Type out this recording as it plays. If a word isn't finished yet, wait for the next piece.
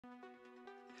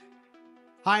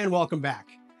Hi and welcome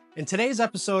back. In today's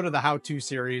episode of the How-To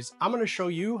series, I'm going to show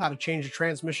you how to change the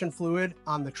transmission fluid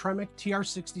on the Tremec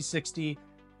TR-6060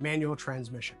 manual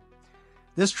transmission.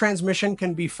 This transmission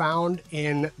can be found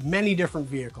in many different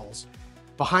vehicles.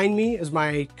 Behind me is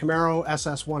my Camaro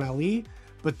SS ZL1,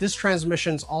 but this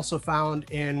transmission is also found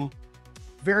in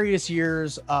various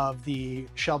years of the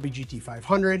Shelby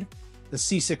GT500, the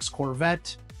C6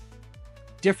 Corvette,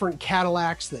 different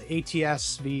Cadillacs, the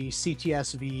ATS-V,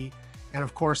 CTS-V, and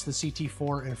of course the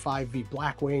CT4 and 5V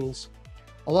Blackwings,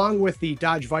 along with the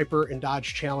Dodge Viper and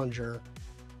Dodge Challenger.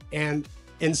 And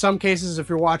in some cases, if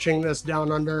you're watching this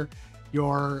down under,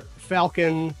 your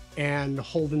Falcon and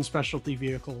Holden specialty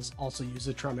vehicles also use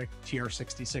the Tremec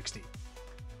TR-6060.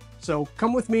 So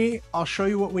come with me, I'll show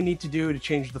you what we need to do to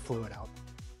change the fluid out.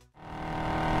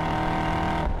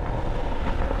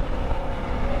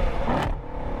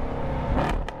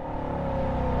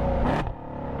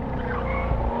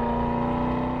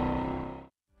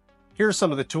 Here are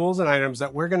some of the tools and items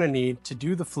that we're going to need to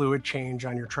do the fluid change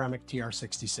on your Tremec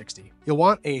TR-6060. You'll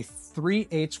want a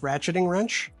 3/8 ratcheting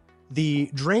wrench.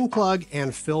 The drain plug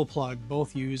and fill plug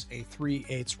both use a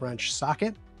 3/8 wrench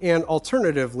socket. And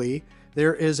alternatively,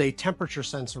 there is a temperature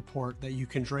sensor port that you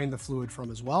can drain the fluid from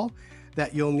as well,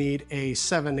 that you'll need a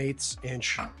 7/8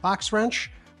 inch box wrench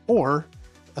or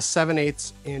a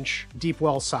 7/8 inch deep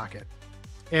well socket.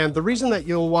 And the reason that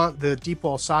you'll want the deep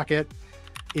well socket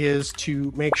is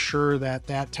to make sure that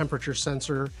that temperature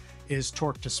sensor is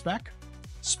torque to spec.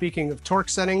 Speaking of torque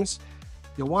settings,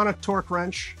 you'll want a torque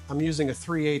wrench. I'm using a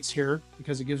 3/8 here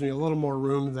because it gives me a little more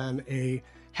room than a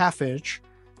 1/2 inch.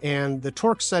 And the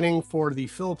torque setting for the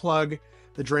fill plug,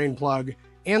 the drain plug,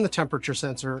 and the temperature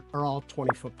sensor are all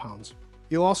 20 foot-pounds.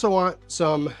 You'll also want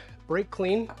some brake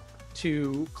clean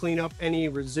to clean up any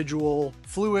residual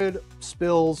fluid,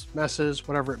 spills, messes,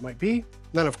 whatever it might be.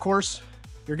 And then of course,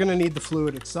 you're going to need the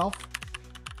fluid itself.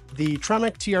 The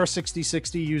Tremec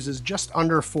TR-6060 uses just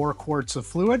under 4 quarts of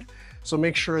fluid, so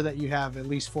make sure that you have at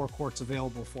least 4 quarts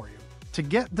available for you. To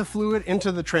get the fluid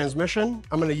into the transmission,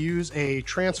 I'm going to use a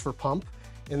transfer pump.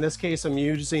 In this case, I'm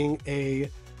using a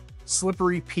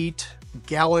Slippery Pete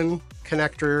gallon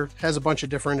connector. It has a bunch of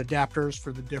different adapters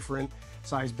for the different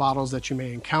size bottles that you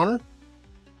may encounter.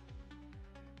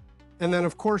 And then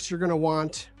of course, you're going to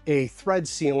want a thread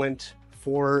sealant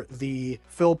for the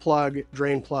fill plug,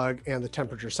 drain plug, and the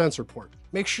temperature sensor port.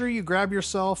 Make sure you grab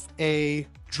yourself a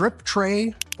drip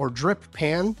tray or drip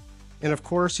pan. And of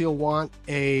course, you'll want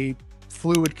a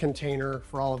fluid container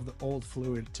for all of the old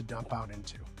fluid to dump out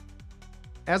into.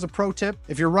 As a pro tip,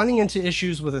 if you're running into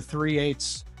issues with a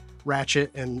 3/8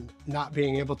 ratchet and not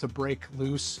being able to break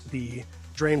loose the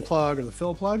drain plug or the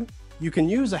fill plug, you can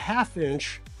use a 1/2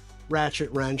 inch ratchet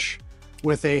wrench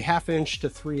with a 1/2 inch to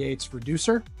 3/8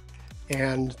 reducer.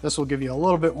 And this will give you a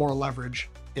little bit more leverage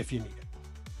if you need it.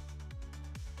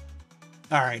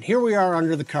 All right, here we are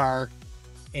under the car,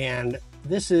 and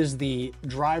this is the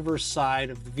driver's side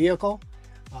of the vehicle.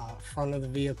 Front of the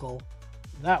vehicle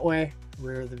that way,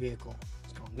 rear of the vehicle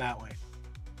is going that way.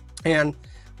 And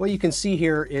what you can see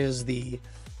here is the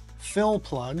fill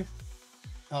plug.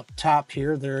 Up top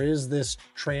here, there is this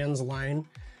trans line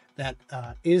that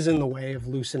is in the way of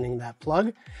loosening that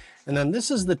plug. And then this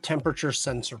is the temperature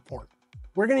sensor port.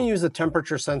 We're going to use the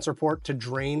temperature sensor port to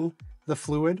drain the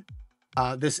fluid.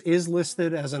 This is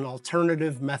listed as an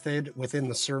alternative method within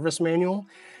the service manual.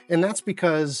 And that's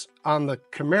because on the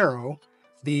Camaro,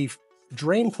 the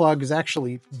drain plug is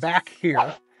actually back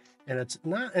here and it's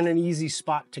not in an easy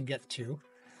spot to get to.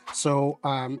 So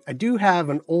I do have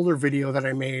an older video that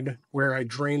I made where I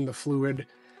drained the fluid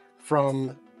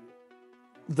from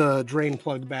the drain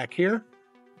plug back here.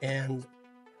 And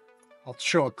I'll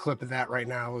show a clip of that right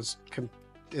now.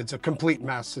 It's a complete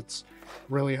mess. It's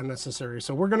really unnecessary.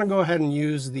 So we're going to go ahead and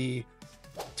use the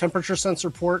temperature sensor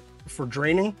port for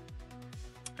draining,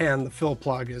 and the fill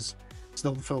plug is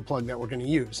still the fill plug that we're going to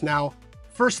use. Now,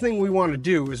 first thing we want to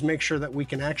do is make sure that we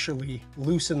can actually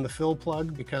loosen the fill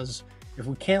plug, because if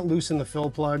we can't loosen the fill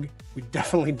plug, we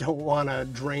definitely don't want to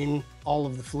drain all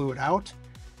of the fluid out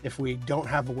if we don't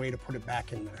have a way to put it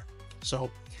back in there.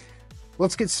 So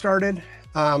let's get started.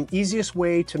 Easiest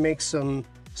way to make some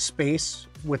space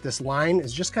with this line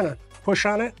is just kind of push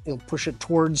on it. You'll push it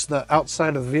towards the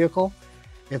outside of the vehicle.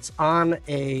 It's on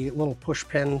a little push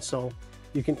pin, so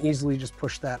you can easily just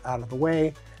push that out of the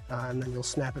way, and then you'll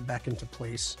snap it back into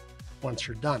place once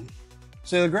you're done.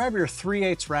 So you'll grab your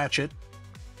 3/8 ratchet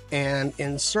and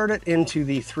insert it into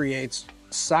the 3/8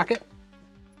 socket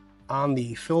on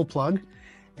the fill plug.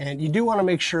 And you do want to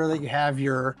make sure that you have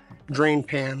your drain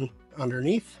pan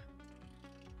underneath.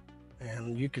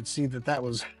 And you could see that that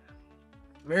was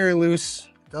very loose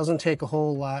Doesn't take a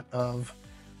whole lot of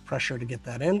pressure to get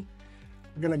that in.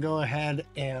 We're gonna go ahead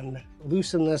and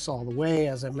loosen this all the way,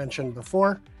 as I mentioned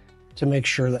before, to make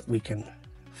sure that we can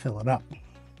fill it up.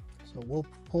 So we'll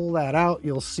pull that out.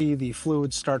 You'll see the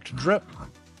fluid start to drip,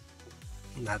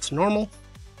 and that's normal.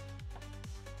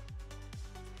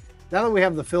 Now that we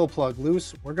have the fill plug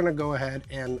loose, we're gonna go ahead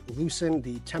and loosen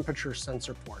the temperature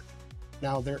sensor port.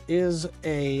 Now there is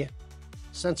a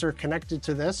sensor connected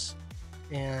to this,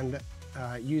 and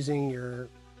using your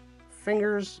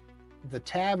fingers, the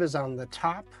tab is on the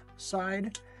top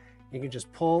side. You can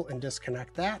just pull and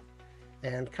disconnect that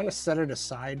and kind of set it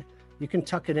aside. You can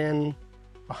tuck it in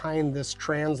behind this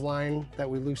trans line that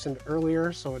we loosened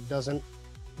earlier so it doesn't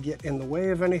get in the way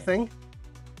of anything.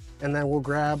 And then we'll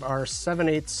grab our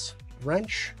 7/8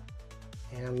 wrench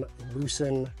and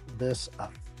loosen this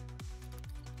up.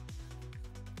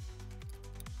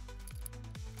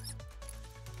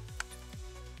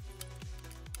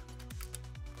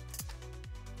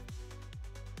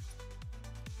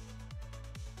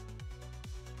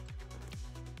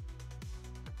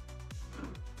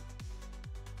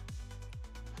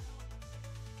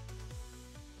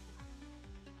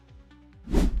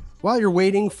 While you're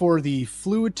waiting for the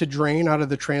fluid to drain out of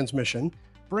the transmission,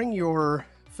 bring your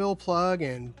fill plug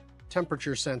and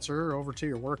temperature sensor over to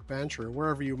your workbench or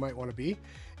wherever you might want to be,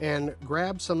 and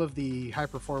grab some of the high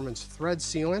performance thread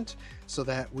sealant so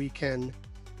that we can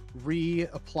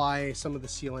reapply some of the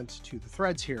sealant to the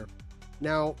threads here.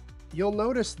 Now, you'll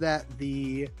notice that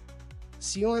the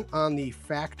sealant on the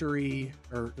factory,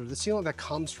 or the sealant that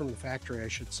comes from the factory, I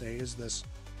should say, is this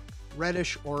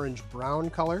reddish orange brown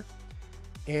color.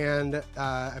 And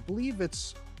I believe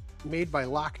it's made by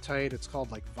Loctite. It's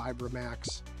called like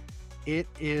Vibramax. It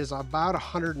is about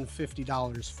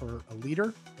 $150 for a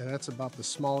liter, and that's about the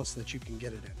smallest that you can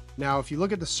get it in. Now, if you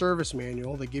look at the service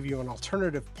manual, they give you an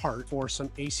alternative part for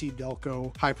some AC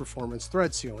Delco high performance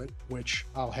thread sealant, which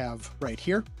I'll have right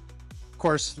here. Of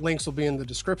course, links will be in the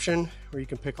description where you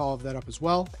can pick all of that up as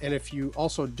well. And if you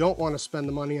also don't want to spend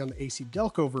the money on the AC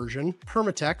Delco version,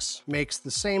 Permatex makes the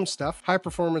same stuff, high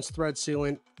performance thread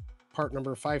sealant, part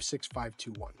number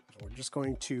 56521. So we're just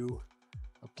going to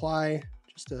apply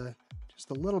just a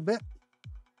little bit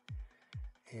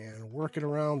and work it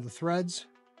around the threads.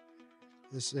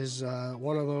 This is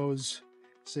one of those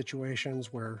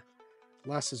situations where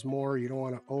less is more. You don't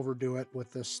want to overdo it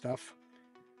with this stuff.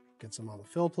 Get some on the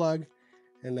fill plug,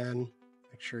 and then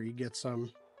make sure you get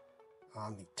some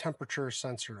on the temperature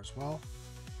sensor as well.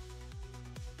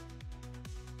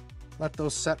 Let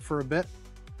those set for a bit.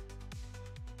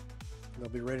 They'll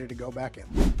be ready to go back in.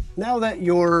 Now that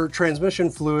your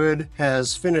transmission fluid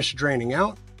has finished draining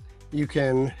out, you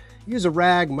can use a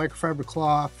rag, microfiber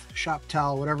cloth, shop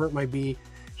towel, whatever it might be.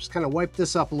 Just kind of wipe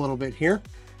this up a little bit here,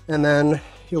 and then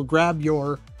you'll grab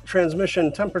your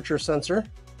transmission temperature sensor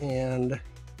and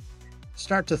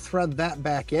start to thread that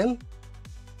back in.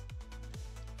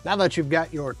 Now that you've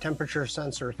got your temperature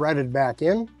sensor threaded back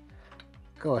in,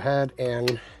 go ahead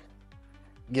and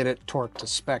get it torqued to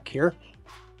spec here.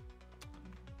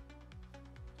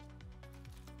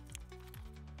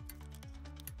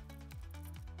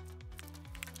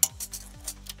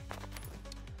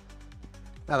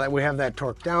 Now that we have that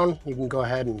torqued down, you can go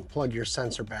ahead and plug your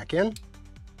sensor back in.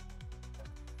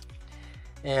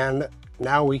 And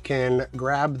now we can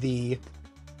grab the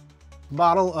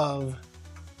bottle of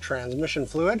transmission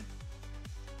fluid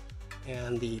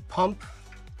and the pump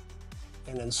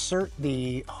and insert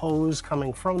the hose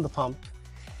coming from the pump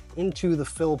into the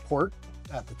fill port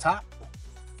at the top.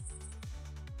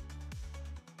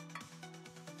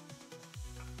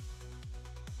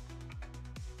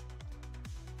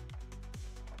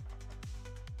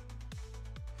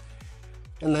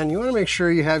 And then you want to make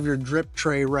sure you have your drip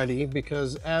tray ready,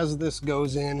 because as this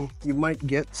goes in, you might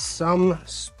get some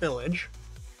spillage.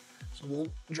 So we'll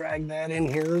drag that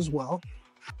in here as well.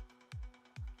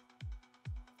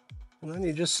 And then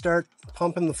you just start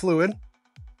pumping the fluid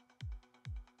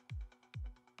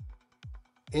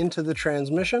into the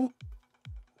transmission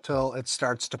till it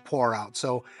starts to pour out.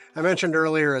 So I mentioned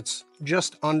earlier, it's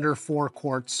just under 4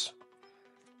 quarts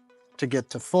to get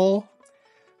to full.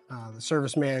 The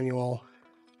service manual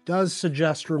does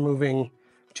suggest removing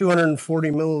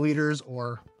 240 milliliters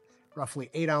or roughly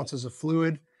 8 ounces of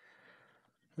fluid.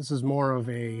 This is more of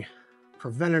a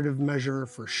preventative measure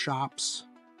for shops.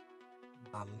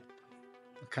 I'll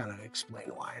kind of explain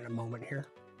why in a moment here.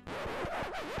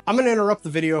 I'm going to interrupt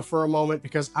the video for a moment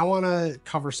because I want to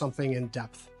cover something in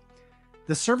depth.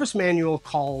 The service manual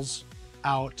calls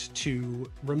out to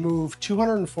remove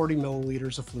 240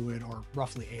 milliliters of fluid, or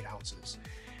roughly 8 ounces.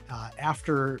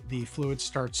 After the fluid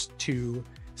starts to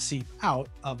seep out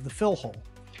of the fill hole.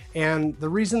 And the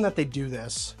reason that they do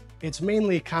this, it's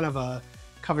mainly kind of a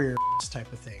cover your ass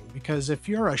type of thing, because if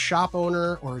you're a shop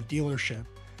owner or a dealership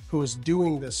who is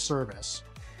doing this service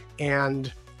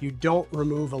and you don't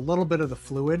remove a little bit of the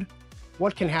fluid,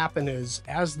 what can happen is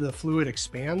as the fluid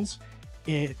expands,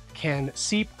 it can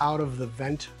seep out of the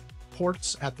vent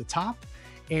ports at the top,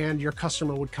 and your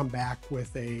customer would come back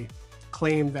with a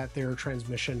claim that their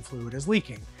transmission fluid is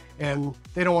leaking. And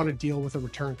they don't want to deal with a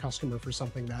return customer for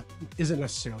something that isn't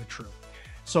necessarily true.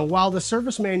 So while the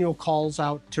service manual calls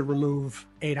out to remove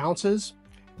 8 ounces,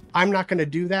 I'm not going to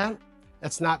do that.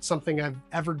 That's not something I've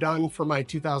ever done for my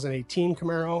 2018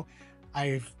 Camaro.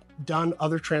 I've done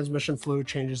other transmission fluid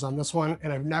changes on this one,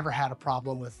 and I've never had a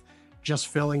problem with just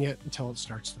filling it until it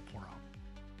starts to pour out.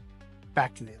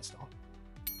 Back to the install.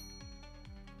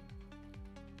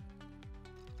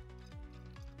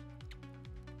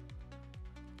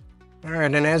 All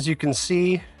right, and as you can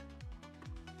see,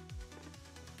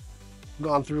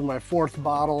 gone through my 4th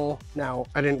bottle. Now,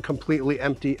 I didn't completely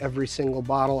empty every single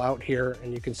bottle out here,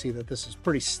 and you can see that this is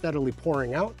pretty steadily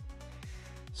pouring out.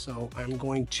 So I'm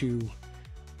going to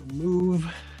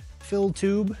remove fill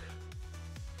tube.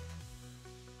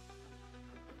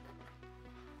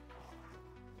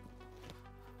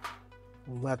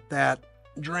 Let that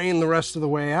drain the rest of the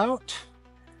way out,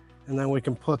 and then we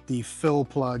can put the fill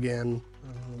plug in.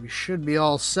 We should be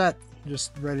all set,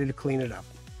 just ready to clean it up.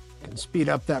 You can speed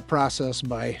up that process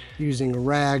by using a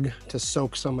rag to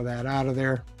soak some of that out of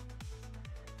there.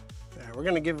 We're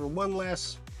gonna give her one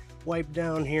last wipe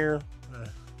down here.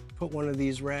 Put one of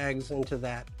these rags into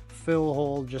that fill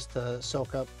hole just to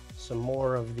soak up some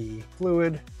more of the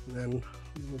fluid. And then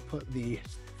we'll put the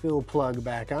fill plug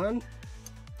back on.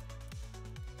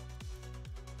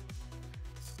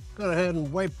 Go ahead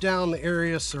and wipe down the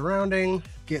area surrounding.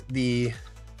 Get the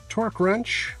torque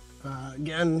wrench.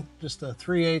 Again, just a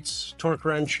 3/8 torque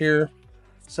wrench here,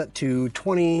 set to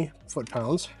 20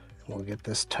 foot-pounds. We'll get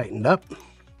this tightened up.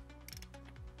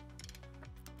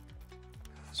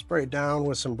 Spray it down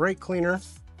with some brake cleaner.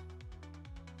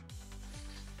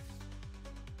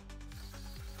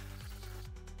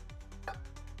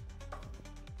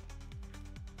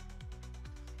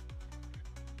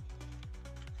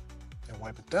 And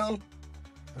wipe it down.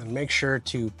 And make sure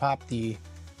to pop the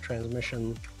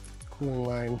transmission cooling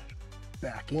line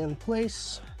back in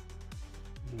place.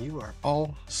 You are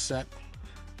all set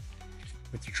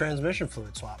with your transmission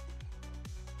fluid swap.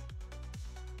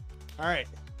 All right,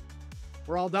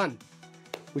 we're all done.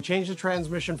 We changed the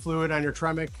transmission fluid on your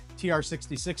Tremec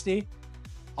TR-6060.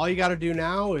 All you got to do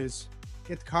now is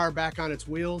get the car back on its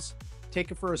wheels,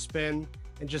 take it for a spin,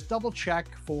 and just double check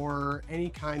for any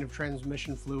kind of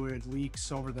transmission fluid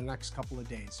leaks over the next couple of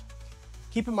days.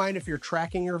 Keep in mind, if you're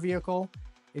tracking your vehicle,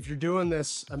 if you're doing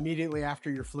this immediately after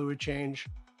your fluid change,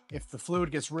 if the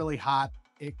fluid gets really hot,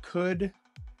 it could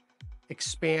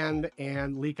expand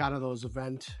and leak out of those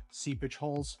vent seepage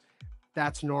holes.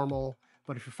 That's normal,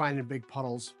 but if you're finding big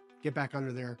puddles, get back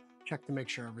under there, check to make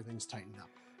sure everything's tightened up.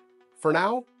 For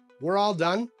now, we're all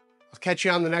done. I'll catch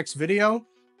you on the next video.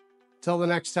 Till the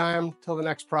next time, till the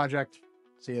next project,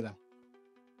 see you then.